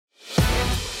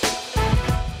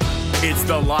It's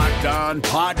the Locked On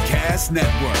Podcast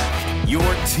Network, your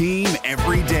team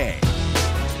every day.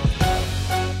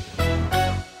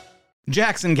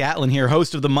 Jackson Gatlin here,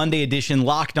 host of the Monday edition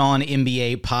Locked On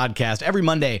NBA podcast. Every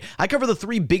Monday, I cover the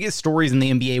three biggest stories in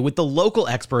the NBA with the local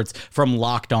experts from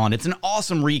Locked On. It's an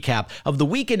awesome recap of the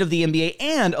weekend of the NBA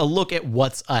and a look at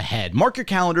what's ahead. Mark your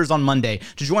calendars on Monday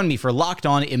to join me for Locked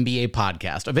On NBA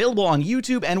podcast, available on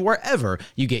YouTube and wherever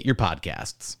you get your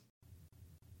podcasts.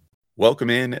 Welcome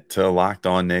in to Locked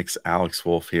On Knicks. Alex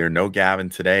Wolf here. No Gavin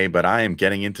today, but I am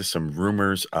getting into some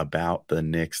rumors about the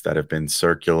Knicks that have been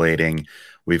circulating.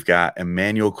 We've got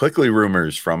Immanuel Quickley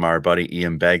rumors from our buddy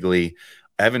Ian Begley,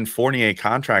 Evan Fournier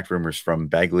contract rumors from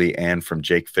Begley and from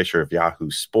Jake Fisher of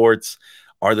Yahoo Sports.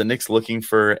 Are the Knicks looking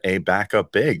for a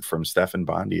backup big from Stefan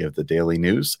Bondy of the Daily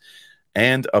News?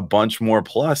 And a bunch more.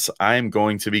 Plus, I'm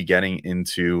going to be getting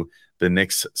into the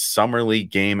Knicks Summer League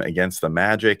game against the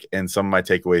Magic and some of my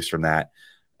takeaways from that.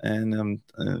 And I'm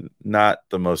not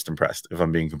the most impressed, if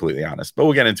I'm being completely honest. But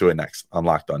we'll get into it next on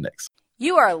Locked On Knicks.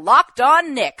 You are Locked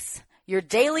On Knicks, your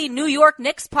daily New York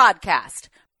Knicks podcast,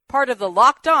 part of the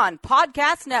Locked On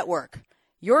Podcast Network,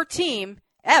 your team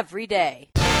every day.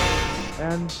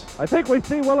 And I think we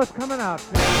see Willis coming out.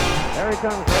 There he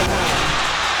comes right now.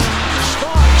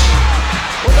 Starks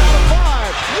without a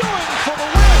five. Ewing for the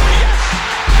win. Yes!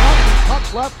 Puck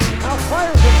left. Now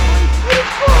fires it. And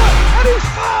he's good. And he's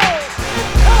fouled.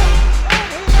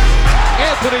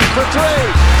 Anthony for three.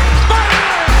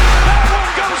 Bang! That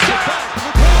one goes down.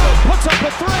 Puts up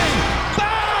a three.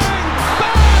 Bang!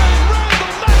 Bang! Randall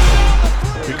knocks down the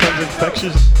three. Becomes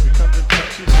infectious.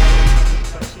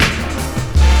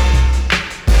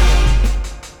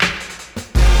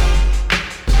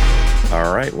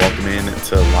 All right, welcome in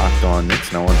to Locked On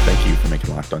Knicks. No one, thank you for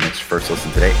making Locked On Knicks your first listen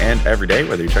today and every day,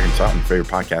 whether you're checking us out on your favorite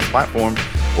podcast platform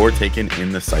or taking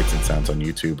in the sights and sounds on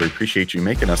YouTube. We appreciate you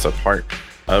making us a part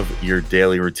of your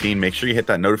daily routine. Make sure you hit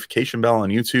that notification bell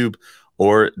on YouTube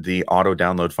or the auto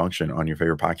download function on your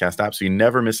favorite podcast app so you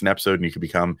never miss an episode and you can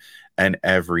become an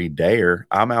everydayer.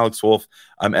 I'm Alex Wolf.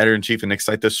 I'm editor-in-chief of Knicks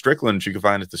site, The Strickland, which you can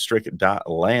find at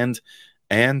thestrick.land.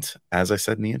 And as I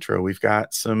said in the intro, we've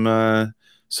got some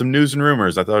news and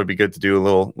rumors. I thought it'd be good to do a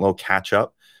little catch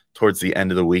up towards the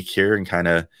end of the week here and kind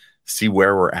of see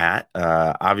where we're at.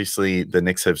 Obviously, the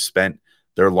Knicks have spent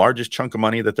their largest chunk of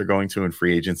money that they're going to in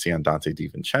free agency on Dante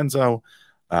DiVincenzo,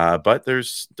 but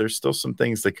there's still some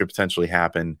things that could potentially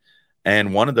happen,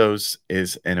 and one of those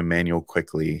is an Immanuel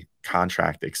Quickley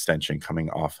contract extension coming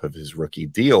off of his rookie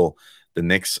deal. The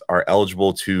Knicks are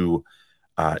eligible to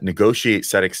negotiate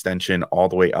said extension all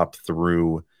the way up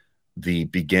through the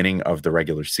beginning of the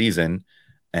regular season,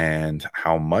 and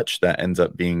how much that ends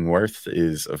up being worth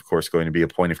is, of course, going to be a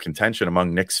point of contention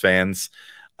among Knicks fans,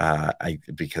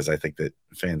 because I think that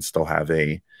fans still have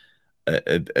a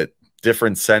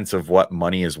different sense of what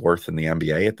money is worth in the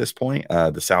NBA at this point.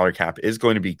 The salary cap is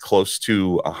going to be close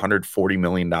to $140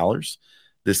 million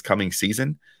this coming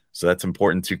season, so that's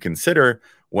important to consider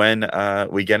when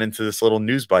we get into this little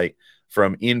news bite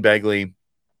from Ian Begley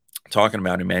talking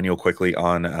about Immanuel Quickley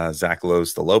on Zach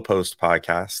Lowe's The Low Post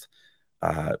podcast.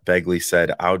 Begley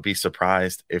said, I would be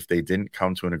surprised if they didn't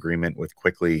come to an agreement with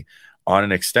Quickley on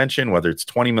an extension, whether it's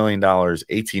 $20 million,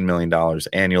 $18 million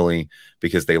annually,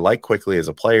 because they like Quickley as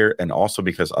a player and also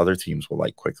because other teams will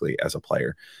like Quickley as a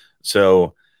player.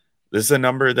 So this is a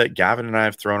number that Gavin and I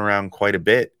have thrown around quite a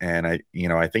bit. And I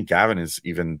think Gavin has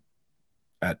even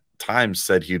at times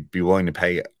said he'd be willing to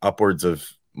pay upwards of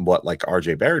what like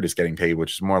RJ Barrett is getting paid,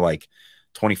 which is more like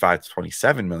 $25 to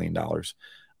 $27 million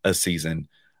a season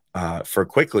for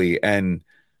Quickley. And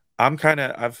I've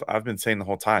been saying the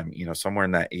whole time, somewhere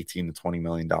in that $18 to $20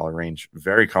 million range,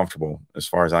 very comfortable as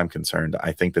far as I'm concerned.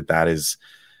 I think that is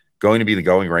going to be the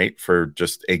going rate for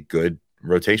just a good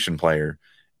rotation player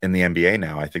in the NBA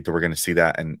now. I think that we're going to see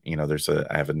that. And,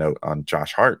 I have a note on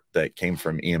Josh Hart that came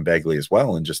from Ian Begley as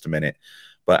well in just a minute.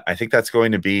 But I think that's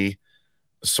going to be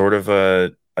sort of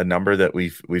a number that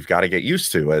we've got to get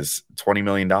used to, as $20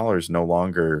 million no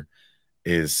longer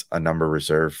is a number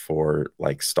reserved for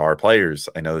like star players.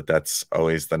 I know that that's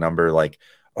always the number, like,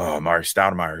 oh, Amari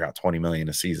Stoudemire got $20 million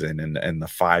a season and the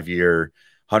 5-year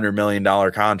 $100 million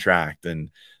contract and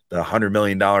the $100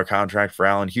 million contract for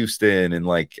Allen Houston, and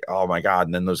like, oh my God.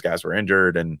 And then those guys were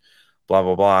injured and blah,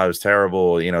 blah, blah. It was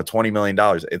terrible. $20 million.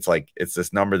 It's like, it's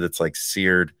this number that's like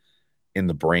seared in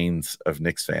the brains of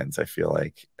Knicks fans, I feel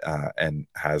like, and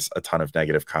has a ton of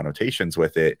negative connotations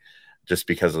with it, just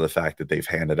because of the fact that they've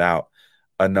handed out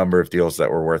a number of deals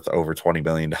that were worth over $20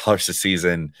 million a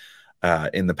season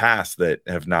in the past that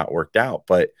have not worked out.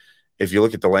 But if you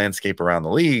look at the landscape around the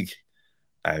league,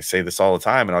 I say this all the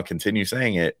time and I'll continue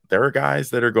saying it. There are guys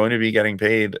that are going to be getting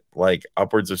paid like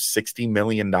upwards of $60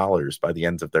 million by the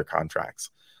end of their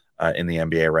contracts in the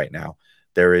NBA right now.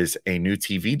 There is a new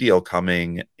TV deal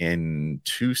coming in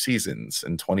 2 seasons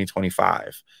in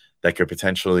 2025 that could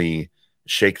potentially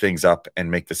shake things up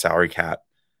and make the salary cap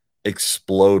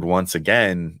explode once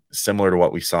again, similar to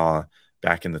what we saw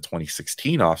back in the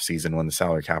 2016 offseason when the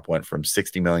salary cap went from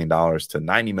 $60 million to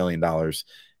 $90 million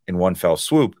in one fell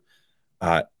swoop.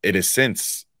 It has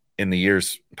since, in the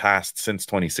years past, since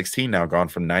 2016, now gone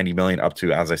from 90 million up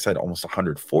to, as I said, almost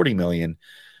 140 million.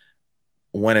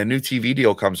 When a new TV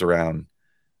deal comes around,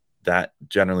 that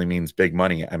generally means big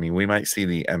money. I mean, we might see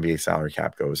the NBA salary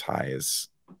cap go as high as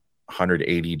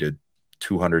 180 to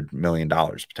 $200 million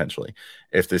potentially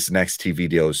if this next TV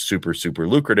deal is super, super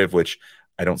lucrative, which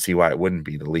I don't see why it wouldn't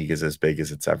be. The league is as big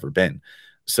as it's ever been.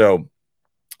 So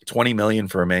 20 million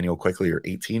for Immanuel Quickley or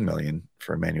 18 million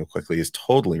for Immanuel Quickley is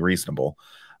totally reasonable.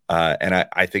 And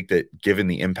I think that given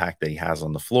the impact that he has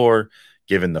on the floor,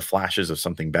 given the flashes of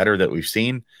something better that we've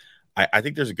seen, I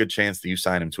think there's a good chance that you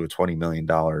sign him to a $20 million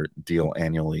deal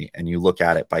annually and you look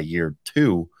at it by year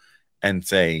 2 and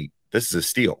say, this is a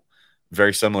steal.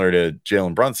 Very similar to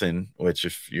Jalen Brunson, which,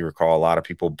 if you recall, a lot of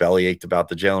people bellyached about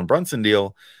the Jalen Brunson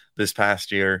deal this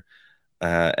past year.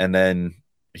 And then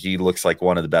he looks like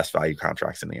one of the best value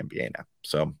contracts in the NBA now.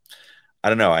 So I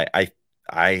don't know.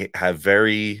 I have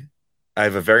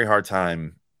a very hard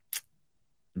time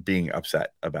being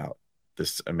upset about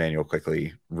this Immanuel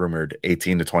Quickley rumored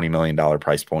 $18 to $20 million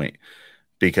price point,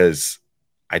 because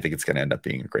I think it's going to end up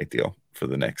being a great deal for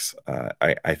the Knicks.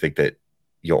 I think that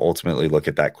you'll ultimately look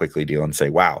at that Quickley deal and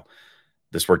say, wow,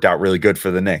 this worked out really good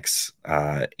for the Knicks.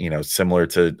 Similar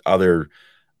to other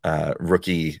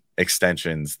rookie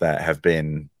extensions that have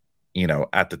been,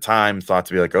 at the time thought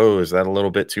to be like, oh, is that a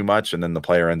little bit too much? And then the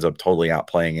player ends up totally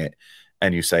outplaying it.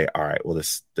 And you say, all right, well,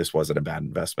 this wasn't a bad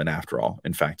investment after all.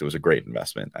 In fact, it was a great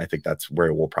investment. I think that's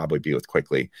where we'll probably be with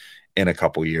Quickley in a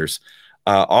couple years.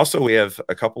 Also, we have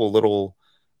a couple of little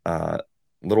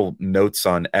notes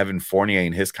on Evan Fournier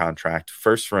and his contract.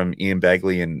 First, from Ian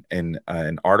Begley in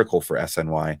an article for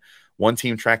SNY. One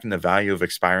team tracking the value of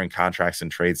expiring contracts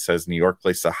and trades says New York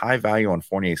placed a high value on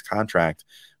Fournier's contract,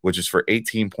 which is for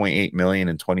 $18.8 million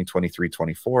in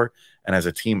 2023-24 and has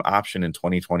a team option in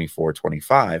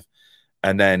 2024-25.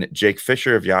 And then Jake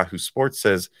Fisher of Yahoo Sports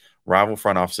says rival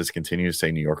front offices continue to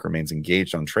say New York remains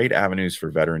engaged on trade avenues for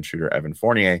veteran shooter Evan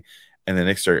Fournier, and the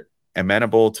Knicks are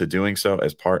amenable to doing so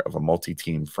as part of a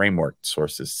multi-team framework,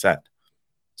 sources said.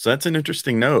 So that's an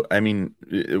interesting note. I mean,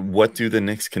 what do the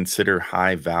Knicks consider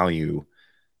high value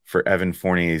for Evan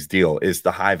Fournier's deal? Is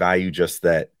the high value just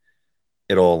that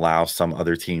it'll allow some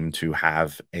other team to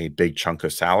have a big chunk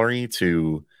of salary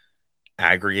to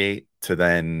aggregate to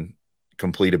then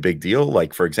complete a big deal?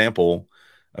 Like, for example,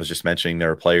 I was just mentioning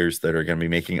there are players that are going to be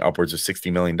making upwards of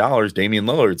 $60 million. Damian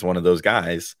Lillard's one of those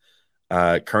guys.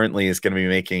 Currently is going to be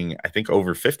making, I think,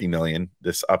 over $50 million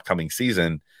this upcoming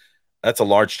season. That's a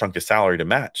large chunk of salary to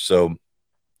match. So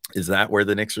is that where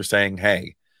the Knicks are saying,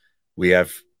 hey, we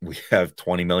have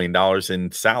 $20 million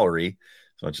in salary,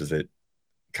 as much as it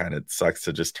kind of sucks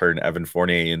to just turn Evan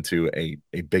Fournier into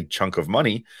a big chunk of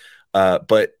money.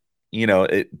 But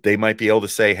they might be able to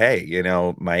say,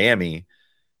 hey, Miami,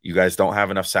 you guys don't have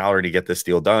enough salary to get this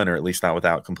deal done, or at least not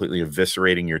without completely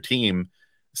eviscerating your team.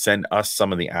 Send us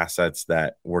some of the assets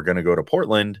that we're going to go to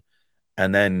Portland,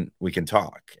 and then we can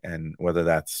talk. And whether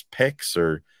that's picks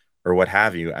or what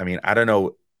have you. I mean, I don't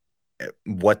know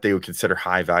what they would consider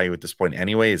high value at this point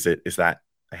anyway. Is that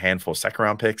a handful of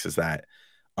second-round picks? Is that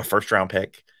a first-round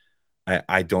pick?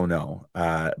 I don't know.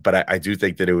 But I do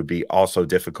think that it would be also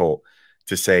difficult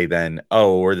to say then,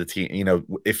 oh, we're the team,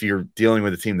 if you're dealing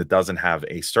with a team that doesn't have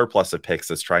a surplus of picks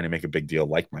that's trying to make a big deal,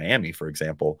 like Miami, for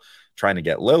example, trying to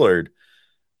get Lillard,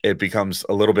 it becomes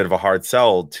a little bit of a hard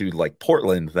sell to like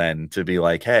Portland then to be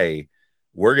like, hey,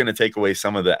 we're going to take away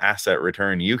some of the asset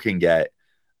return you can get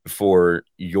for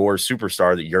your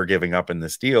superstar that you're giving up in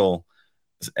this deal,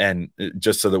 and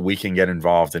just so that we can get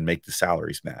involved and make the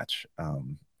salaries match.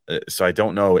 So I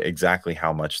don't know exactly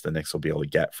how much the Knicks will be able to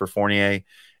get for Fournier.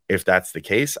 If that's the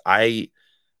case, I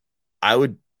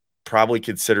would probably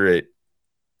consider it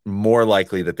more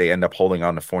likely that they end up holding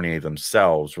on to Fournier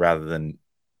themselves rather than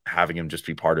having him just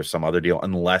be part of some other deal,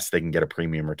 unless they can get a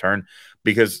premium return.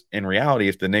 Because in reality,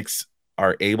 if the Knicks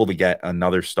are able to get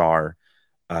another star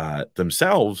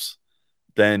themselves,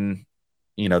 then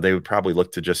they would probably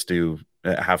look to just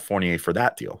have Fournier for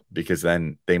that deal, because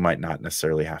then they might not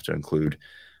necessarily have to include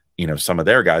some of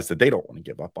their guys that they don't want to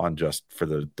give up on just for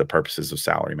the purposes of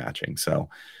salary matching. So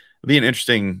be an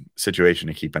interesting situation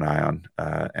to keep an eye on,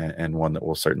 and one that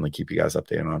we'll certainly keep you guys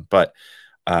updated on. But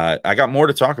I got more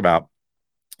to talk about.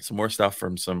 Some more stuff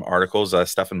from some articles.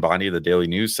 Stefan Bondi of the Daily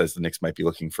News says the Knicks might be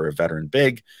looking for a veteran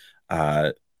big.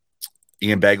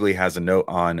 Ian Begley has a note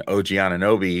on OG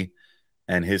Anunoby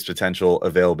and his potential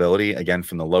availability, again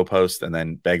from the Low Post. And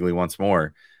then Begley once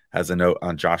more has a note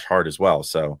on Josh Hart as well.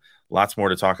 So lots more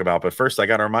to talk about. But first, I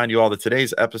got to remind you all that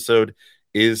today's episode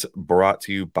is brought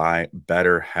to you by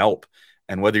BetterHelp.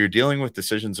 And whether you're dealing with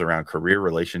decisions around career,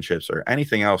 relationships, or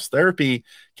anything else, therapy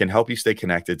can help you stay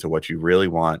connected to what you really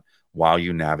want while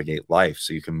you navigate life,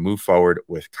 so you can move forward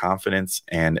with confidence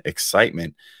and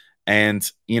excitement. And,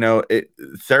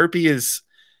 therapy is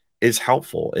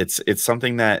helpful. It's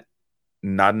something that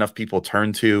not enough people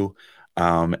turn to.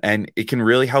 And it can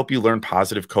really help you learn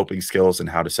positive coping skills and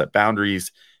how to set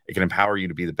boundaries. It can empower you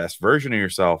to be the best version of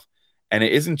yourself. And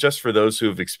it isn't just for those who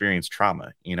have experienced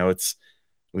trauma.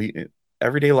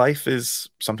 Everyday life is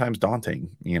sometimes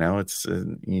daunting. You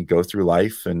go through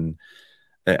life and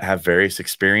have various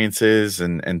experiences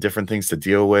and different things to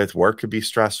deal with. Work could be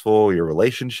stressful. Your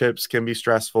relationships can be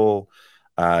stressful.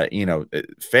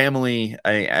 Family,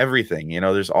 everything.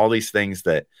 There's all these things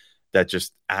that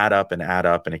just add up, and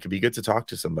it can be good to talk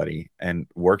to somebody and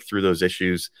work through those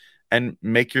issues and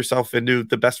make yourself into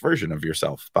the best version of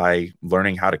yourself by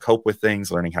learning how to cope with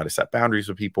things, learning how to set boundaries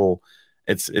with people.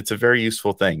 It's a very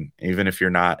useful thing, even if you're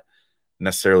not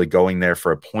necessarily going there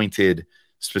for a pointed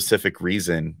specific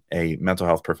reason. A mental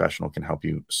health professional can help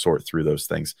you sort through those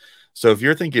things. So if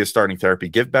you're thinking of starting therapy,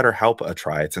 give BetterHelp a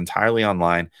try. It's entirely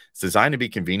online. It's designed to be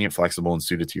convenient, flexible, and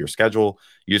suited to your schedule.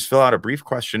 You just fill out a brief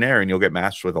questionnaire and you'll get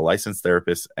matched with a licensed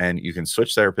therapist, and you can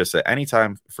switch therapists at any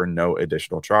time for no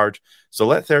additional charge. So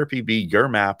let therapy be your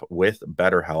map with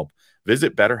BetterHelp.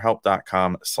 Visit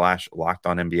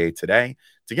BetterHelp.com/LockedOnNBA today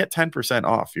to get 10%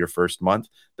 off your first month.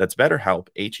 That's BetterHelp,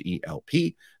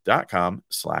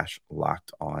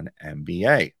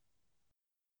 HELP.com/LockedOnNBA.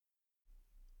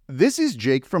 This is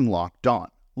Jake from Locked On.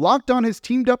 Locked On has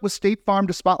teamed up with State Farm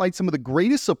to spotlight some of the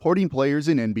greatest supporting players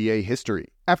in NBA history.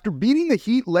 After beating the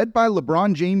Heat led by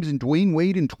LeBron James and Dwayne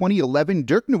Wade in 2011,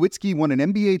 Dirk Nowitzki won an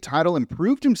NBA title and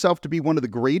proved himself to be one of the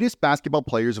greatest basketball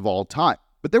players of all time.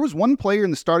 But there was one player in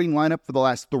the starting lineup for the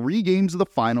last 3 games of the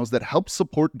finals that helped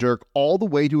support Dirk all the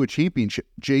way to a championship,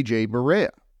 JJ Barea.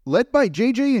 Led by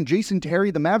JJ and Jason Terry,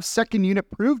 the Mavs' second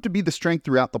unit proved to be the strength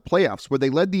throughout the playoffs, where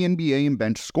they led the NBA in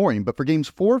bench scoring. But for games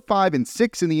 4, 5, and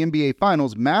 6 in the NBA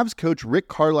Finals, Mavs coach Rick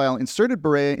Carlisle inserted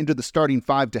Barea into the starting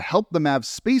 5 to help the Mavs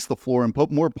space the floor and put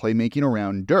more playmaking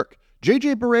around Dirk.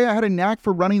 JJ Barea had a knack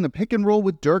for running the pick and roll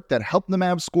with Dirk that helped the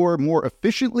Mavs score more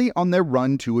efficiently on their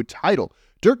run to a title.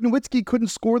 Dirk Nowitzki couldn't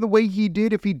score the way he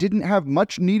did if he didn't have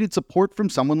much needed support from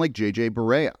someone like JJ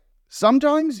Barea.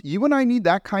 Sometimes you and I need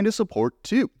that kind of support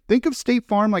too. Think of State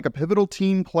Farm like a pivotal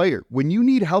team player. When you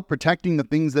need help protecting the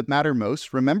things that matter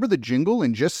most, remember the jingle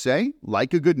and just say,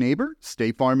 like a good neighbor,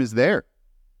 State Farm is there.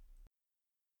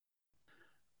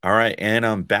 All right, and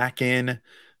I'm back in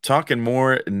talking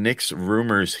more Knicks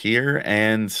rumors here,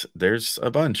 and there's a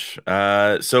bunch.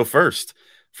 So first,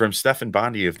 from Stefan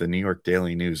Bondi of the New York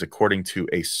Daily News, according to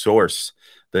a source,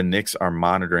 the Knicks are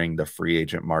monitoring the free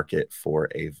agent market for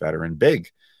a veteran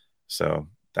big. So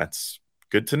that's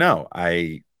good to know.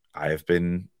 I have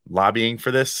been lobbying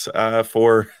for this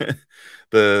for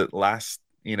the last,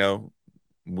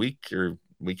 week or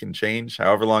week and change,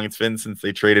 however long it's been since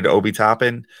they traded Obi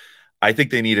Toppin. I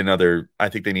think they need another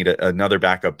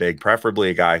backup big, preferably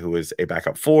a guy who is a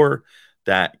backup 4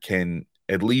 that can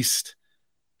at least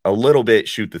a little bit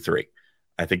shoot the 3.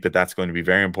 I think that that's going to be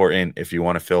very important if you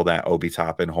want to fill that Obi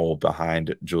Toppin hole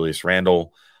behind Julius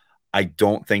Randle. I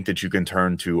don't think that you can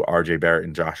turn to RJ Barrett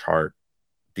and Josh Hart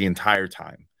the entire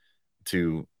time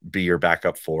to be your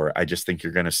backup 4. I just think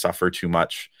you're going to suffer too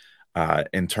much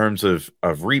in terms of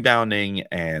rebounding,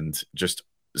 and just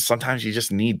sometimes you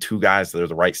just need 2 guys that are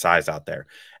the right size out there.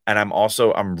 And I'm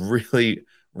really,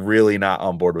 really not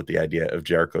on board with the idea of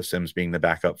Jericho Sims being the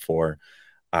backup 4.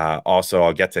 Also,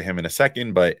 I'll get to him in a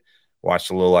second, but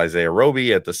watched a little Isaiah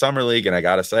Roby at the Summer League, and I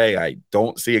got to say, I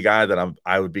don't see a guy that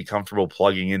I would be comfortable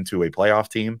plugging into a playoff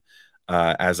team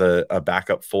as a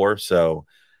backup 4. So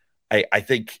I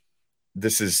think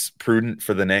this is prudent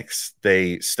for the Knicks.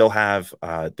 They still have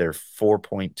their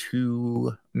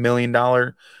 $4.2 million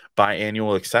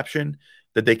biannual exception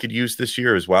that they could use this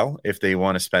year as well if they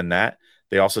want to spend that.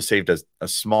 They also saved a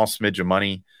small smidge of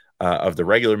money of the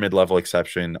regular mid-level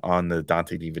exception on the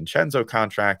Dante DiVincenzo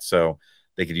contract. So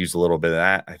they could use a little bit of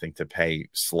that, I think, to pay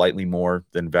slightly more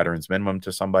than veterans minimum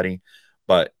to somebody.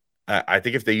 But I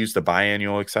think if they use the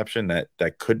biannual exception,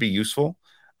 that could be useful.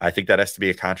 I think that has to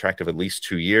be a contract of at least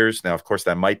 2 years. Now, of course,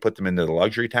 that might put them into the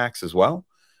luxury tax as well.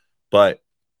 But,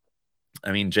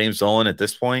 I mean, James Dolan at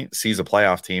this point sees a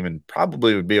playoff team and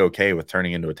probably would be okay with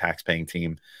turning into a tax-paying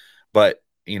team. But,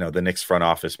 the Knicks front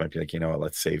office might be like, what,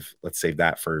 let's save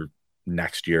that for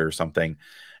next year or something.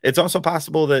 It's also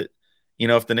possible that,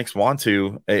 if the Knicks want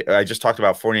to, I just talked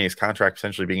about Fournier's contract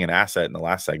potentially being an asset in the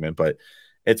last segment, but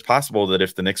it's possible that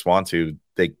if the Knicks want to,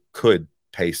 they could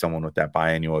pay someone with that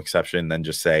biannual exception, then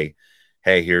just say,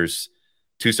 hey, here's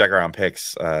 2 second-round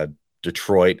picks,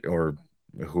 Detroit or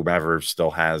whomever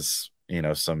still has,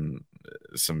 some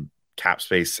cap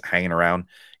space hanging around,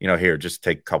 here, just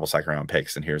take a couple second-round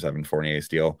picks, and here's Evan Fournier's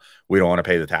deal. We don't want to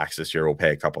pay the tax this year. We'll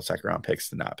pay a couple second-round picks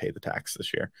to not pay the tax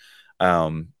this year,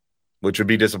 which would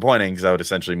be disappointing because that would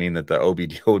essentially mean that the OB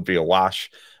deal would be a wash.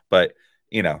 But,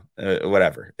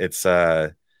 whatever. It's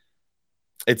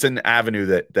an avenue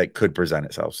that could present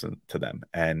itself to them.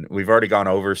 And we've already gone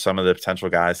over some of the potential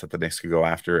guys that the Knicks could go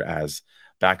after as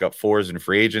backup fours in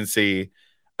free agency.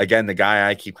 Again, the guy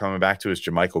I keep coming back to is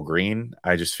JaMychal Green.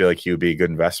 I just feel like he would be a good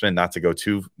investment, not to go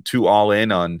too all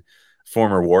in on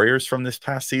former Warriors from this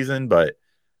past season, but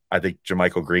I think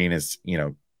JaMychal Green is,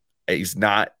 he's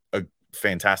not a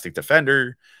fantastic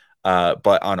defender,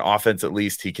 but on offense, at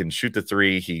least he can shoot the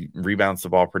three. He rebounds the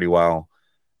ball pretty well.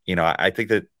 I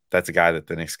think that's a guy that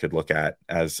the Knicks could look at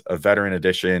as a veteran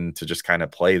addition to just kind of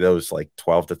play those like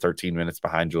 12 to 13 minutes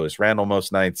behind Julius Randle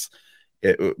most nights.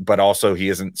 But also he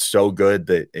isn't so good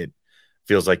that it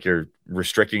feels like you're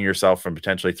restricting yourself from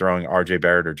potentially throwing RJ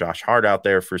Barrett or Josh Hart out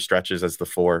there for stretches as the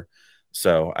 4.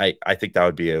 So I think that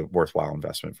would be a worthwhile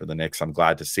investment for the Knicks. I'm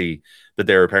glad to see that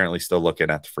they're apparently still looking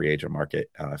at the free agent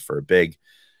market for a big.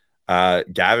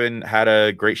 Gavin had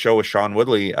a great show with Sean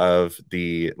Woodley of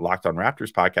the Locked on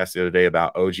Raptors podcast the other day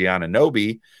about OG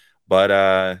Anunoby, but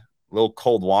a little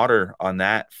cold water on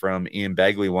that from Ian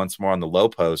Begley once more on the low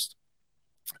post.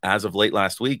 As of late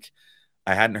last week,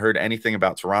 I hadn't heard anything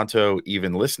about Toronto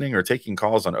even listening or taking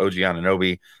calls on OG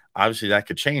Anunoby. Obviously, that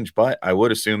could change, but I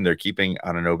would assume they're keeping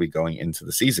Anunoby going into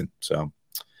the season. So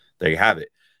there you have it.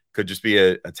 Could just be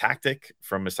a tactic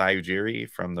from Masai Ujiri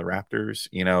from the Raptors,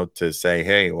 to say,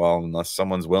 hey, well, unless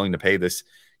someone's willing to pay this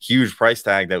huge price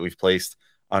tag that we've placed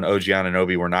on OG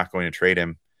Anunoby, we're not going to trade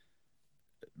him.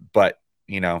 But,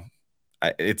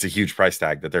 it's a huge price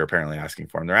tag that they're apparently asking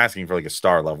for. And they're asking for like a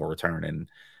star level return. And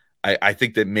I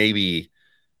think that maybe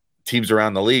teams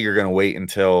around the league are going to wait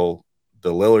until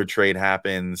the Lillard trade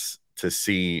happens to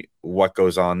see what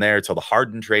goes on there, till the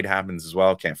Harden trade happens as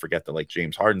well. Can't forget that like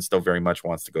James Harden still very much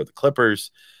wants to go to the Clippers.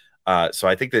 So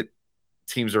I think that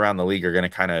teams around the league are going to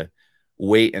kind of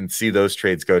wait and see those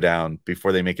trades go down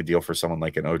before they make a deal for someone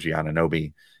like an OG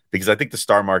Anunoby, because I think the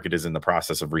star market is in the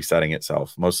process of resetting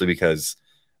itself, mostly because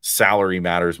salary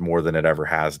matters more than it ever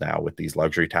has now with these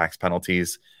luxury tax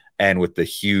penalties and with the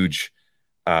huge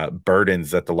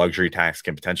burdens that the luxury tax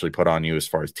can potentially put on you as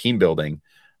far as team building.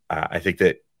 I think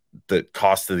that the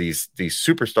cost of these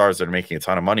superstars that are making a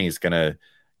ton of money is going to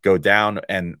go down.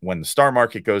 And when the star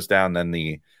market goes down, then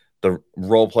the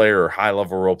role player or high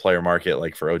level role player market,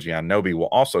 like for OG Anunoby, will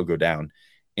also go down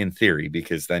in theory,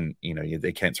 because then,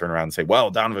 they can't turn around and say,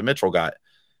 well, Donovan Mitchell got,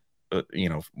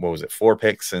 what was it, 4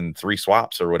 picks and 3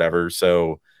 swaps or whatever.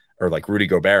 So, or like Rudy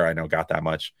Gobert, I know got that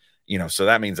much, so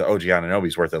that means that OG Anunoby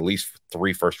is worth at least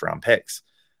 3 first-round picks.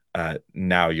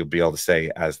 Now you'll be able to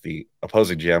say as the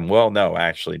opposing GM, well, no,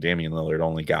 actually Damian Lillard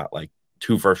only got like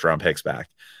 2 first-round picks back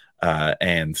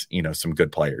and, some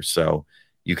good players. So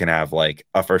you can have like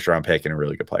a first-round pick and a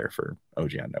really good player for OG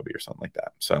Anunoby or something like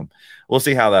that. So we'll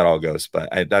see how that all goes.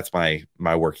 But that's my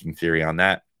working theory on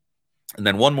that. And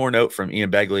then one more note from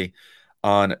Ian Begley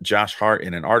on Josh Hart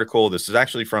in an article. This is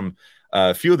actually from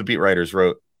a few of the beat writers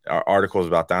wrote articles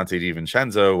about Dante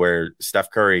DiVincenzo, where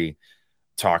Steph Curry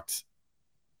talked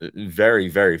very,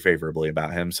 very favorably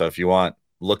about him. So if you want,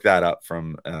 look that up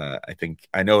from,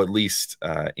 I know at least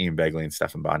Ian Begley and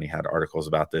Stephen Bonnie had articles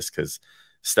about this, because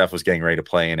Steph was getting ready to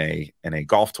play in a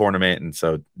golf tournament, and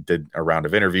so did a round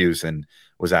of interviews and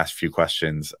was asked a few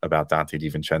questions about Dante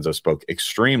DiVincenzo, spoke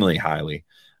extremely highly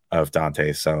of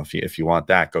Dante. So if you want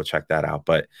that, go check that out.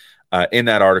 But in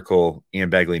that article, Ian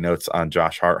Begley notes on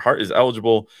Josh Hart. Hart is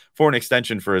eligible for an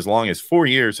extension for as long as 4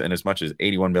 years and as much as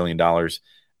 $81 million.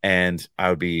 And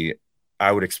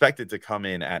I would expect it to come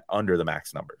in at under the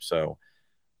max number. So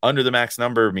under the max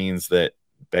number means that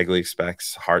Begley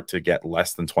expects Hart to get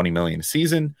less than $20 million a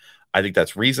season. I think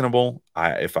that's reasonable.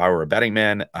 If I were a betting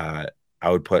man, I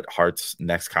would put Hart's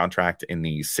next contract in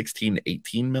the $16 to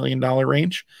 $18 million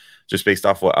range, just based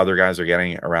off what other guys are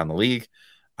getting around the league.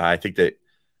 I think that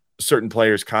certain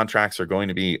players' contracts are going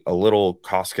to be a little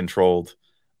cost controlled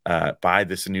by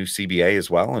this new CBA as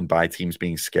well, and by teams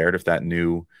being scared of that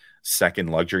new second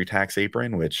luxury tax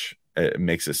apron, which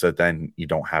makes it so that then you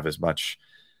don't have as much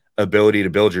ability to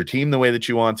build your team the way that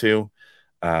you want to.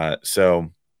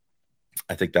 So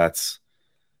I think that's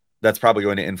probably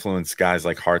going to influence guys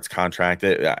like Hart's contract.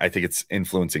 I think it's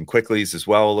influencing Quickley's as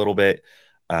well a little bit.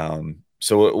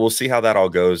 So we'll see how that all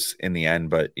goes in the end.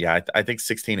 But yeah, I think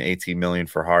 16 to 18 million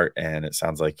for Hart, and it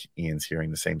sounds like Ian's hearing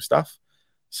the same stuff.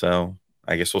 So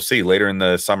I guess we'll see. Later in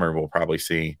the summer, we'll probably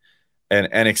see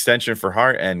an extension for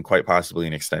Hart and quite possibly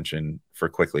an extension for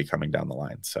Quickley coming down the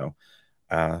line. So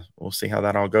we'll see how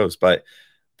that all goes. But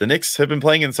the Knicks have been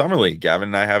playing in Summer League. Gavin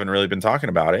and I haven't really been talking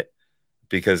about it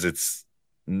because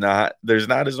there's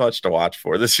not as much to watch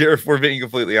for this year. If we're being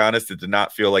completely honest, it did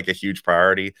not feel like a huge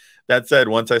priority. That said,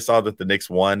 once I saw that the Knicks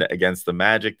won against the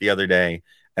Magic the other day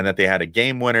and that they had a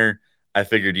game winner, I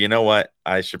figured, you know what,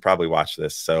 I should probably watch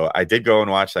this. So I did go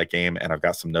and watch that game, and I've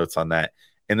got some notes on that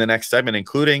in the next segment,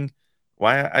 including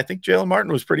why I think Jalen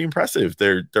Martin was pretty impressive.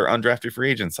 They're undrafted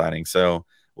free agent signing. So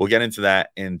we'll get into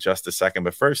that in just a second.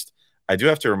 But first, I do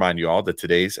have to remind you all that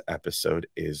today's episode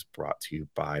is brought to you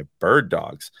by Bird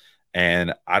Dogs.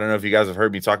 And I don't know if you guys have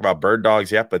heard me talk about Bird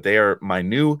Dogs yet, but they are my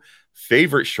new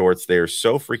favorite shorts. They are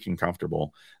so freaking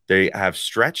comfortable. They have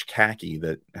stretch khaki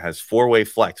that has 4-way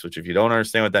flex, which if you don't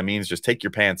understand what that means, just take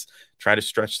your pants, try to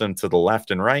stretch them to the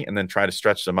left and right, and then try to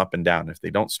stretch them up and down. If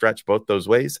they don't stretch both those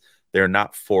ways, they're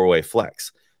not 4-way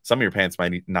flex. Some of your pants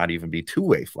might not even be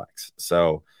 2-way flex.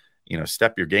 So,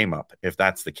 step your game up if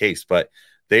that's the case. But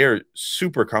they are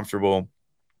super comfortable.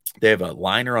 They have a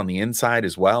liner on the inside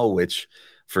as well, which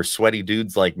for sweaty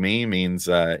dudes like me means,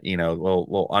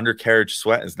 little undercarriage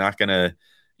sweat is not going to,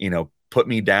 put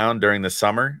me down during the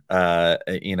summer,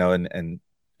 and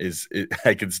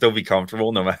I can still be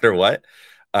comfortable no matter what.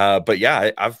 But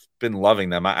yeah, I've been loving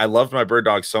them. I loved my Bird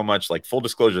Dogs so much. Like, full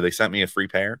disclosure, they sent me a free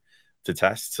pair to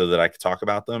test so that I could talk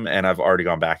about them. And I've already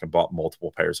gone back and bought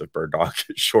multiple pairs of Bird Dog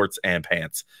shorts and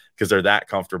pants because they're that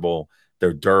comfortable.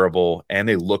 They're durable and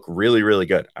they look really, really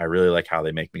good. I really like how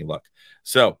they make me look.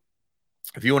 So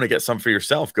if you want to get some for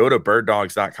yourself, go to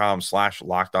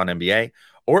birddogs.com/LockedOnNBA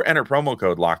or enter promo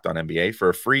code LockedOnNBA for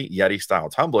a free Yeti-style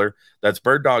tumbler. That's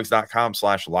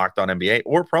birddogs.com/LockedOnNBA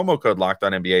or promo code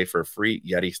LockedOnNBA for a free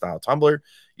Yeti-style tumbler.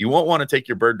 You won't want to take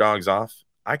your Bird Dogs off.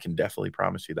 I can definitely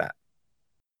promise you that.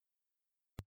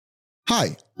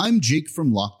 Hi, I'm Jake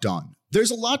from Locked On.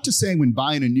 There's a lot to say when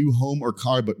buying a new home or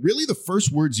car, but really the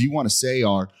first words you want to say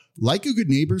are, like a good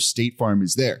neighbor, State Farm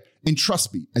is there. And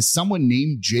trust me, as someone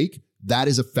named Jake, that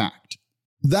is a fact.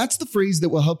 That's the phrase that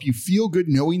will help you feel good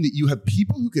knowing that you have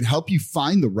people who could help you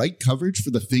find the right coverage for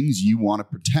the things you want to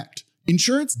protect.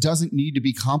 Insurance doesn't need to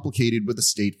be complicated with a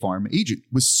State Farm agent.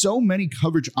 With so many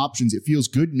coverage options, it feels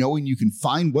good knowing you can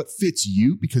find what fits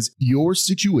you because your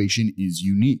situation is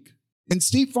unique. And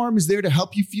State Farm is there to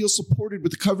help you feel supported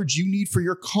with the coverage you need for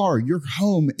your car, your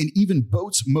home, and even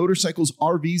boats, motorcycles,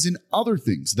 RVs, and other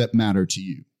things that matter to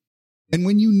you. And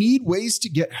when you need ways to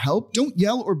get help, don't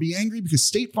yell or be angry because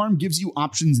State Farm gives you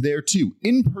options there too,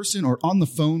 in person or on the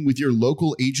phone with your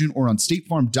local agent or on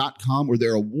statefarm.com or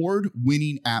their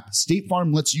award-winning app. State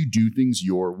Farm lets you do things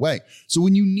your way. So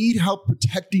when you need help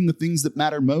protecting the things that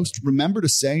matter most, remember to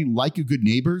say, like a good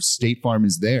neighbor, State Farm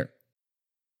is there.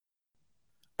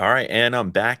 All right, and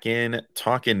I'm back in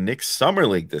talking Knicks Summer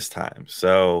League this time.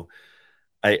 So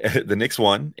the Knicks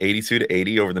won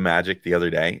 82-80 over the Magic the other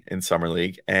day in Summer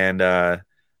League, and I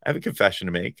have a confession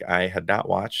to make. I had not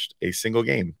watched a single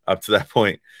game up to that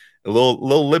point. A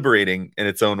little liberating in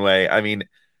its own way. I mean,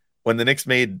 when the Knicks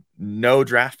made no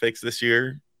draft picks this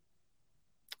year,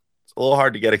 it's a little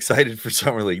hard to get excited for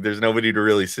Summer League. There's nobody to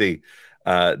really see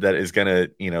that is going to,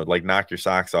 knock your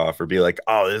socks off or be like,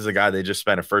 oh, this is a guy they just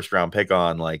spent a first-round pick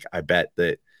on. Like, I bet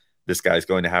that this guy's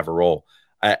going to have a role.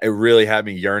 It really had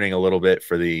me yearning a little bit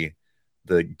for the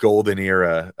golden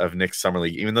era of Knicks Summer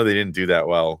League, even though they didn't do that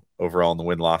well overall in the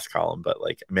win-loss column. But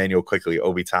like Immanuel Quickley,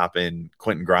 Obi Toppin,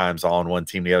 Quentin Grimes all on one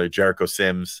team together, Jericho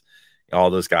Sims, all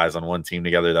those guys on one team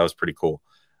together. That was pretty cool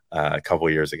a couple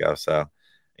of years ago. So,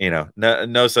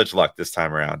 no such luck this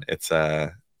time around. It's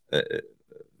a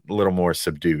little more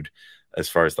subdued as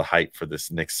far as the hype for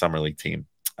this Knicks Summer League team.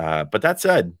 But that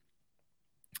said,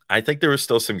 I think there was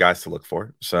still some guys to look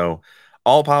for. So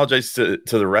I'll apologize to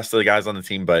the rest of the guys on the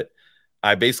team, but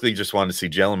I basically just wanted to see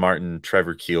Jalen Martin,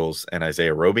 Trevor Keels, and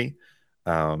Isaiah Roby.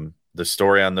 The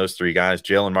story on those three guys,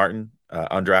 Jalen Martin,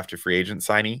 undrafted free agent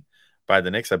signee by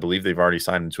the Knicks. I believe they've already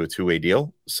signed into a 2-way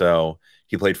deal. So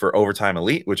he played for Overtime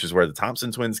Elite, which is where the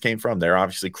Thompson twins came from. They're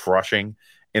obviously crushing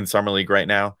in Summer League right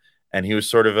now. And he was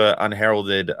sort of an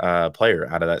unheralded player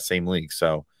out of that same league.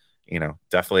 So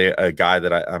definitely a guy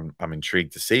that I'm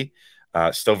intrigued to see.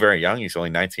 Still very young. He's only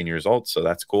 19 years old, so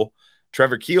that's cool.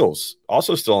 Trevor Keels,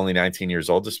 also still only 19 years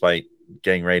old, despite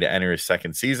getting ready to enter his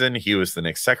second season. He was the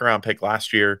Knicks' second-round pick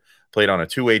last year, played on a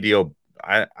two-way deal.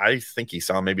 I think he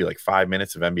saw maybe like 5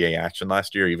 minutes of NBA action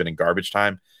last year, even in garbage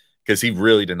time, because he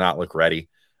really did not look ready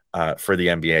for the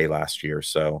NBA last year.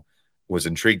 So was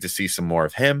intrigued to see some more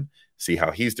of him, see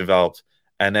how he's developed.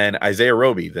 And then Isaiah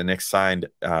Roby, the Knicks signed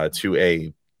to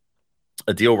a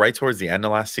deal right towards the end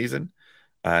of last season.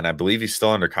 And I believe he's still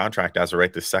under contract as of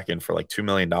right this second for like $2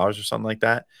 million or something like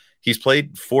that. He's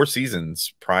played 4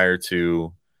 seasons prior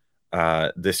to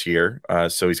this year.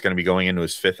 So he's going to be going into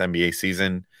his 5th NBA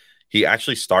season. He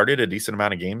actually started a decent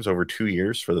amount of games over 2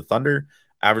 years for the Thunder,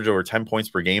 averaged over 10 points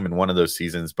per game in one of those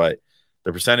seasons, but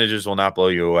the percentages will not blow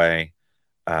you away.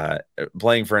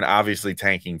 Playing for an obviously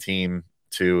tanking team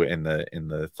too in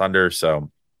the Thunder.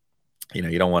 So,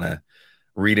 you don't want to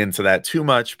read into that too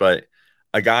much, but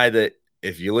a guy that,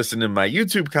 if you listen to my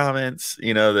YouTube comments,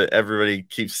 that everybody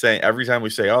keeps saying every time we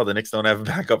say, oh, the Knicks don't have a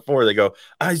backup 4, they go,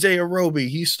 Isaiah Roby,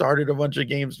 he started a bunch of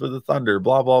games for the Thunder,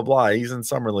 blah, blah, blah. He's in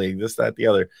Summer League, this, that, the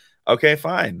other. Okay,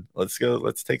 fine. Let's go.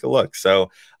 Let's take a look. So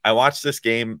I watched this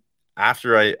game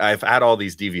after I've had all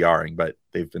these DVRing, but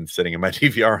they've been sitting in my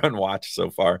DVR unwatched so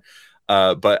far.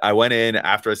 But I went in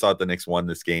after I saw the Knicks won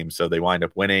this game. So they wind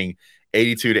up winning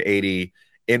 82-80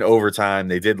 in overtime.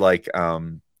 They did like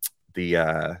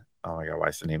oh my God, why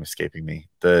is the name escaping me?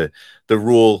 The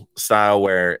rule style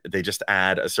where they just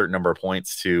add a certain number of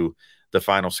points to the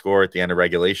final score at the end of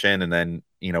regulation. And then,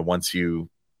 once you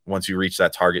reach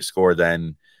that target score,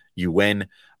 then you win.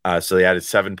 So they added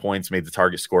 7 points, made the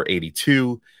target score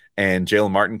 82. And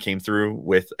Jalen Martin came through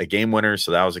with a game winner.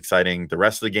 So that was exciting. The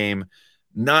rest of the game,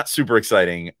 not super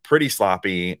exciting, pretty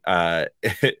sloppy.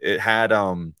 It had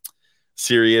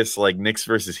serious like Knicks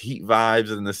versus Heat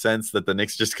vibes in the sense that the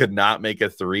Knicks just could not make a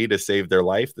 3 to save their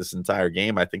life this entire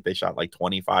game. I think they shot like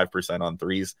 25% on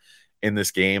threes in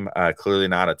this game. Clearly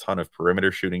not a ton of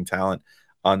perimeter shooting talent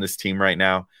on this team right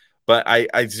now. But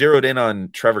I zeroed in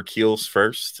on Trevor Keels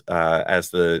first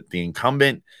as the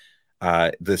incumbent,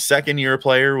 the second-year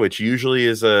player, which usually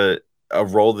is a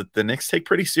role that the Knicks take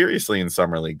pretty seriously in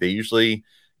Summer League. They usually,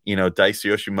 Dice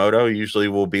Yoshimoto usually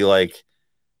will be like,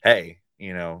 hey,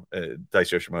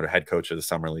 Dice Yoshimoto, head coach of the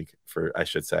Summer League, I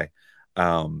should say.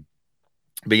 But,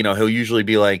 he'll usually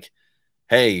be like,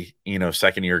 hey,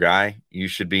 second-year guy, you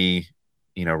should be,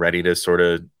 ready to sort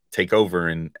of take over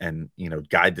and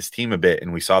guide this team a bit.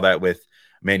 And we saw that with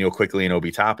Immanuel Quickley and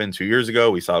Obi Toppin 2 years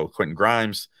ago. We saw it with Quentin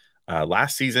Grimes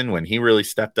last season when he really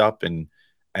stepped up and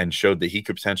showed that he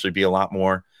could potentially be a lot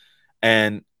more.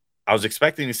 And I was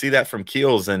expecting to see that from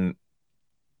Keels, and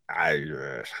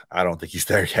I don't think he's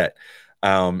there yet.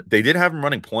 They did have him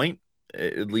running point,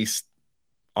 at least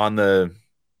on the,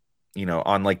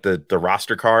 on like the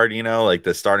roster card, like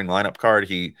the starting lineup card.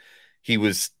 He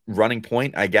was running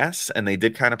point, I guess, and they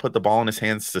did kind of put the ball in his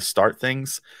hands to start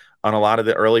things on a lot of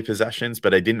the early possessions,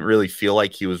 but I didn't really feel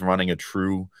like he was running a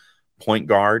true point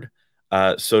guard,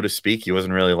 so to speak. He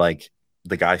wasn't really like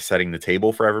the guy setting the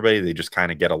table for everybody. They just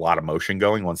kind of get a lot of motion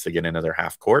going once they get into their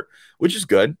half court, which is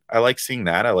good. I like seeing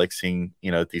that. I like seeing,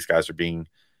 that these guys are being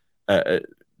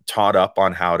taught up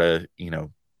on how to,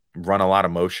 run a lot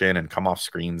of motion and come off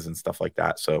screens and stuff like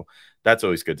that. So that's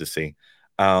always good to see.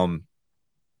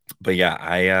 But yeah,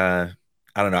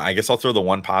 I don't know. I guess I'll throw the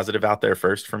one positive out there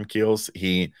first from Keels.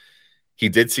 He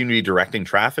did seem to be directing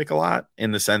traffic a lot,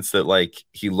 in the sense that like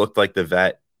he looked like the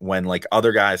vet when like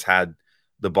other guys had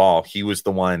the ball. He was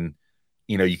the one,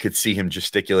 you could see him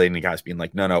gesticulating to guys being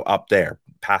like, no, up there,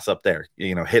 pass up there,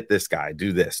 hit this guy,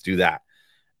 do this, do that.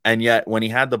 And yet when he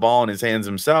had the ball in his hands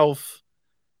himself,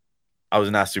 I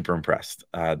was not super impressed.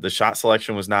 The shot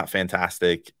selection was not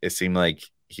fantastic. It seemed like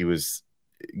he was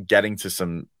getting to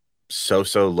some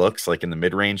so-so looks like in the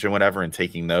mid-range and whatever, and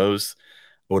taking those.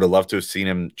 I would have loved to have seen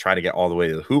him try to get all the way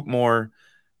to the hoop more.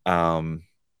 The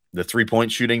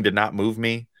 3-point shooting did not move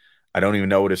me. I don't even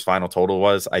know what his final total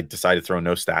was. I decided to throw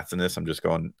no stats in this. I'm just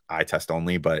going eye test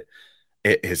only, but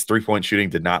his 3-point shooting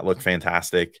did not look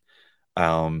fantastic.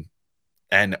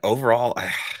 And overall,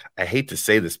 I hate to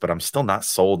say this, but I'm still not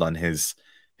sold on his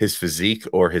physique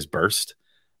or his burst.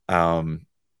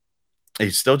 He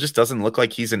still just doesn't look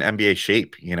like he's in NBA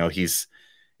shape.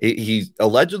 He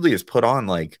allegedly has put on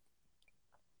like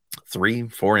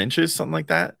 3-4 inches, something like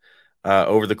that,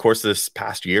 over the course of this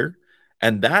past year.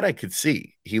 And that I could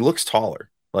see. He looks taller,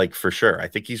 like for sure. I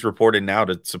think he's reported now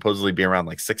to supposedly be around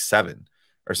like 6'7"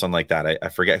 or something like that. I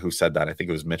forget who said that. I think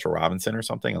it was Mitchell Robinson or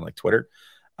something on like Twitter.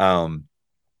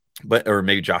 or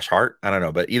maybe Josh Hart. I don't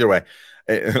know. But either way,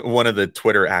 one of the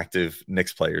Twitter active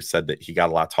Knicks players said that he got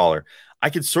a lot taller. I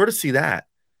could sort of see that,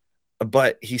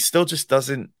 but he still just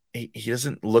doesn't. He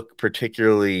doesn't look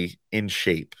particularly in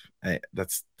shape.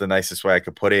 That's the nicest way I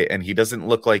could put it. And he doesn't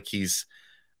look like he's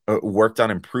worked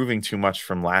on improving too much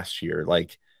from last year.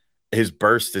 Like his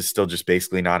burst is still just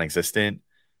basically non-existent.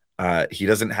 He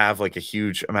doesn't have like a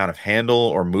huge amount of handle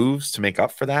or moves to make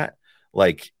up for that.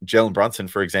 Like Jalen Brunson,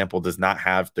 for example, does not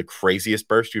have the craziest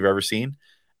burst you've ever seen.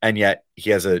 And yet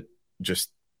he has a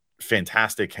just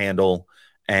fantastic handle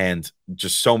and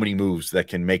just so many moves that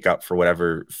can make up for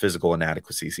whatever physical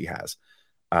inadequacies he has.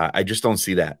 I just don't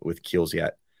see that with Keels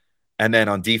yet. And then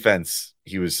on defense,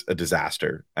 he was a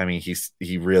disaster. I mean,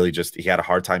 he really just he had a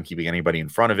hard time keeping anybody in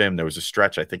front of him. There was a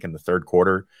stretch, I think, in the third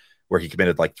quarter where he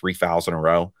committed like 3 fouls in a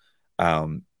row,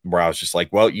 where I was just like,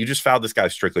 well, you just fouled this guy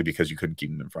strictly because you couldn't keep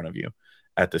him in front of you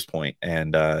at this point.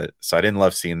 And so I didn't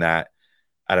love seeing that.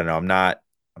 I don't know. I'm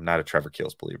not a Trevor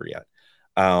Keels believer yet.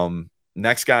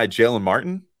 Next guy, Jalen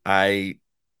Martin. I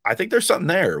think there's something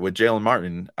there with Jalen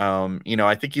Martin.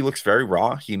 I think he looks very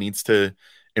raw. He needs to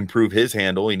improve his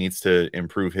handle. He needs to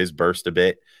improve his burst a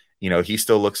bit. He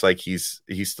still looks like he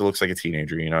still looks like a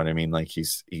teenager. You know what I mean? Like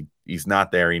he's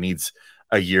not there. He needs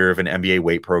a year of an NBA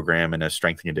weight program and a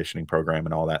strength and conditioning program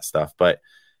and all that stuff. But,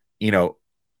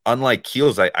 unlike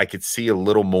Keels, I could see a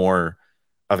little more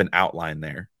of an outline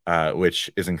there, which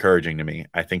is encouraging to me.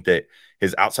 I think that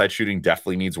his outside shooting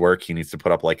definitely needs work. He needs to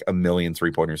put up like 1 million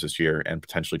 3-pointers this year and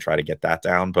potentially try to get that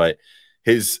down. But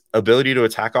his ability to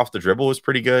attack off the dribble was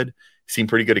pretty good. He seemed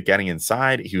pretty good at getting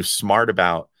inside. He was smart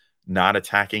about not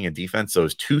attacking a defense. So it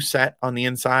was 2 set on the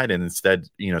inside and instead,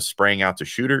 spraying out to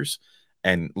shooters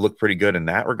and looked pretty good in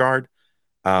that regard.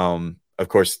 Of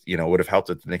course, would have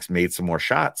helped if the Knicks made some more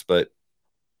shots, but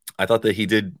I thought that he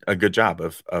did a good job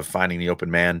of finding the open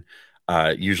man,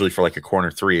 usually for like a corner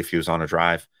 3 if he was on a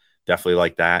drive. Definitely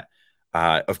like that.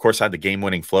 Of course, had the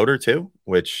game-winning floater too,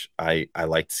 which I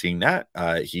liked seeing that.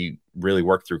 He really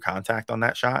worked through contact on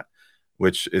that shot,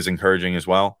 which is encouraging as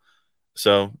well.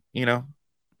 So,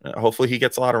 hopefully he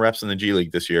gets a lot of reps in the G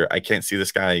League this year. I can't see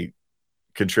this guy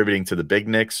contributing to the big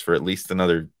Knicks for at least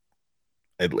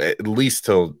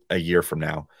till a year from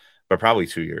now, but probably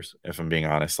 2 years, if I'm being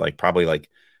honest. Like probably like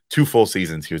 2 full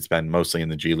seasons he would spend mostly in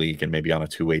the G League and maybe on a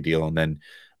 2-way deal. And then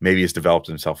maybe he's developed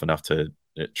himself enough to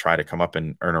try to come up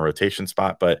and earn a rotation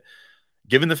spot. But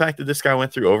given the fact that this guy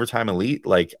went through overtime elite,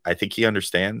 like I think he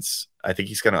understands. I think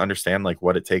he's going to understand like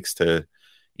what it takes to,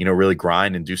 really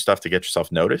grind and do stuff to get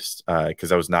yourself noticed. Because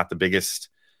that was not the biggest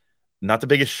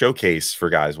showcase for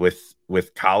guys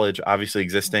with college obviously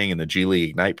existing and the G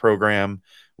League Ignite program,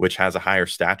 which has a higher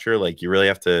stature. Like you really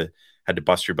had to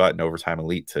bust your butt in overtime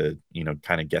elite to,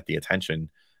 kind of get the attention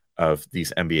of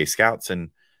these NBA scouts. And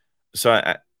so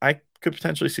I could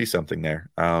potentially see something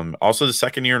there. Also, the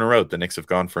second year in a row, the Knicks have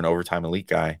gone for an overtime elite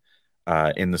guy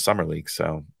in the summer league.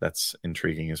 So that's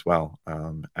intriguing as well.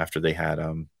 After they had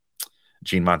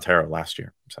Gene Montero last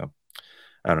year. So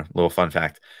I don't know, little fun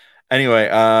fact. Anyway,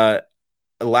 the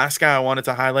last guy I wanted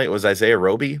to highlight was Isaiah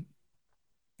Roby.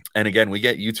 And again, we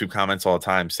get YouTube comments all the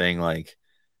time saying like,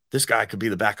 this guy could be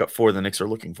the backup 4 the Knicks are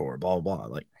looking for, blah, blah, blah.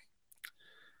 Like,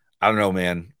 I don't know,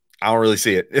 man. I don't really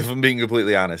see it, if I'm being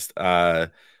completely honest.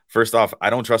 First off, I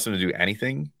don't trust him to do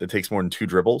anything that takes more than 2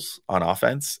 dribbles on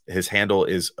offense. His handle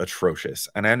is atrocious.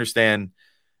 And I understand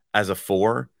as a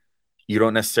 4, you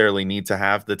don't necessarily need to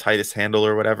have the tightest handle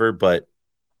or whatever, but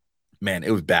man,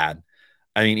 it was bad.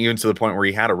 I mean, even to the point where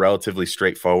he had a relatively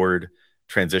straightforward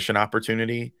transition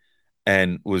opportunity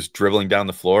and was dribbling down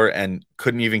the floor and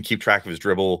couldn't even keep track of his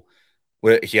dribble.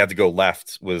 He had to go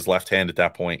left with his left hand at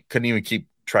that point. Couldn't even keep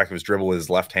track of his dribble with his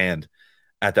left hand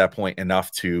at that point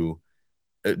enough to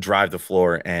drive the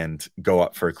floor and go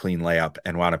up for a clean layup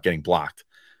and wound up getting blocked.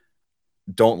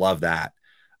 Don't love that.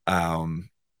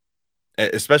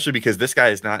 Especially because this guy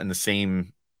is not in the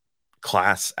same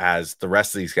class as the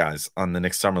rest of these guys on the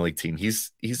Knicks Summer League team.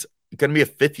 He's going to be a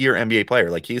 5th-year NBA player.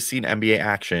 Like he's seen NBA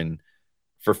action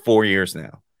for 4 years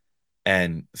now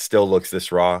and still looks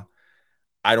this raw.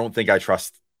 I don't think I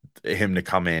trust him to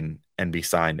come in and be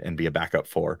signed and be a backup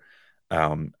 4.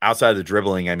 Outside of the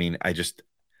dribbling, I mean,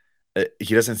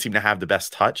 he doesn't seem to have the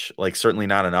best touch, like certainly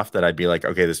not enough that I'd be like,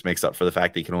 okay, this makes up for the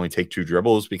fact that he can only take 2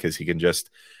 dribbles because he can just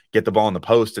get the ball in the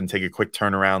post and take a quick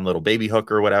turnaround little baby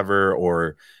hook or whatever,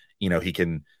 or, he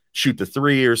can shoot the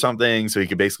 3 or something. So he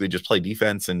could basically just play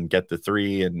defense and get the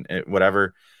 3 and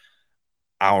whatever.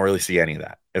 I don't really see any of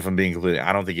that. If I'm being completely,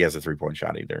 I don't think he has a 3-point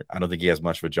shot either. I don't think he has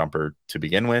much of a jumper to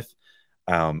begin with.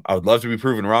 I would love to be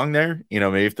proven wrong there.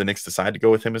 Maybe if the Knicks decide to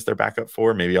go with him as their backup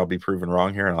 4, maybe I'll be proven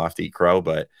wrong here and I'll have to eat crow,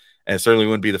 and it certainly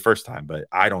wouldn't be the first time, but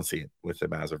I don't see it with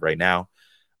him as of right now.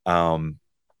 And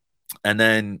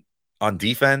then on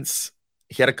defense,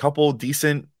 he had a couple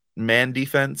decent man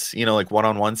defense, like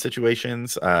one-on-one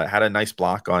situations, had a nice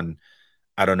block on,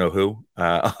 I don't know who,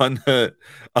 on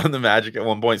the Magic at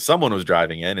one point. Someone was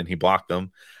driving in and he blocked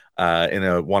them in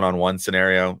a one-on-one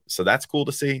scenario. So that's cool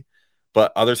to see.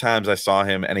 But other times I saw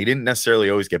him, and he didn't necessarily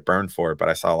always get burned for it, but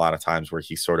I saw a lot of times where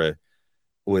he sort of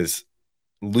was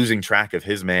losing track of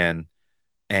his man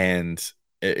and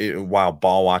while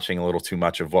ball watching a little too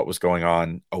much of what was going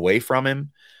on away from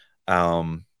him.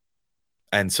 And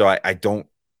so I don't,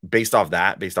 based off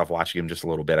watching him just a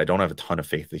little bit, I don't have a ton of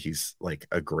faith that he's like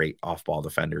a great off-ball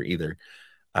defender either.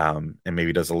 And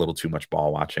maybe does a little too much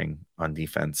ball watching on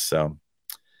defense. So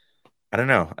I don't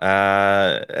know.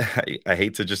 I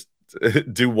hate to just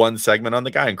do one segment on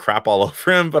the guy and crap all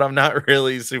over him, but I'm not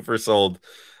really super sold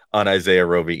on Isaiah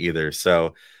Roby either.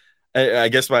 So I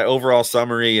guess my overall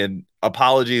summary, and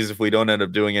apologies if we don't end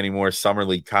up doing any more summer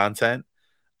league content,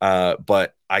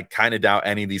 but I kind of doubt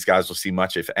any of these guys will see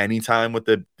much, if any, time with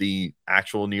the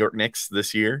actual New York Knicks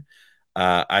this year.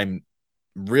 I'm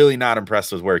really not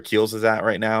impressed with where Keels is at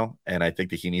right now, and I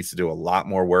think that he needs to do a lot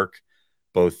more work,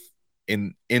 both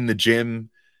in the gym,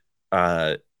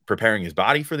 preparing his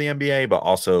body for the NBA, but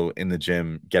also in the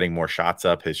gym getting more shots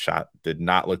up. His shot did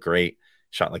not look great.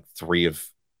 Shot like 3 of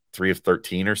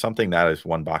 13 or something. That is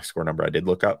one box score number I did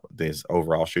look up. His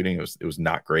overall shooting, it was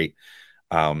not great.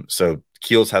 So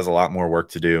Keels has a lot more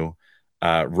work to do.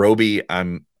 Roby,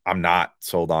 I'm not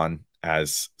sold on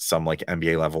as some like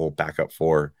NBA level backup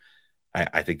 4.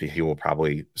 I think that he will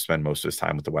probably spend most of his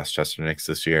time with the Westchester Knicks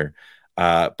this year.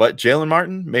 But Jalen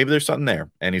Martin, maybe there's something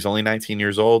there, and he's only 19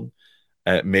 years old.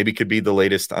 Maybe could be the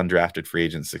latest undrafted free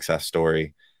agent success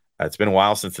story. It's been a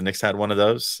while since the Knicks had one of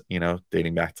those,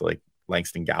 dating back to like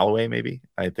Langston Galloway, maybe,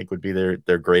 I think would be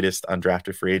their greatest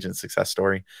undrafted free agent success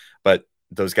story. But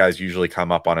those guys usually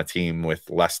come up on a team with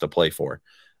less to play for,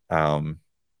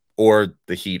 or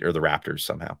the Heat or the Raptors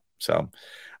somehow. So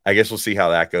I guess we'll see how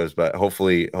that goes, but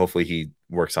hopefully he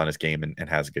works on his game and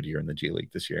has a good year in the G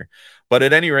League this year. But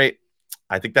at any rate,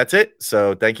 I think that's it.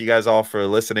 So thank you guys all for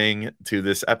listening to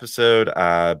this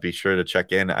episode. Be sure to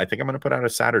check in. I think I'm going to put out a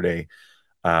Saturday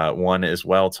one as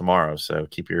well tomorrow. So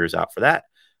keep your ears out for that.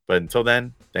 But until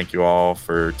then, thank you all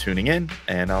for tuning in,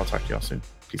 and I'll talk to you all soon.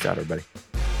 Peace out, everybody.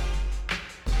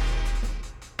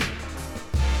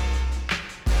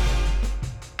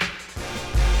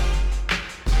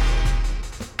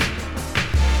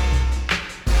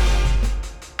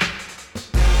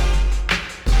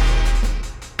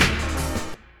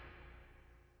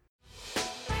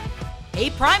 Hey,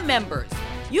 Prime members,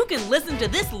 you can listen to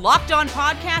this Locked On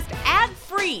podcast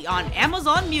ad-free on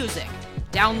Amazon Music.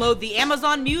 Download the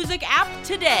Amazon Music app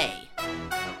today.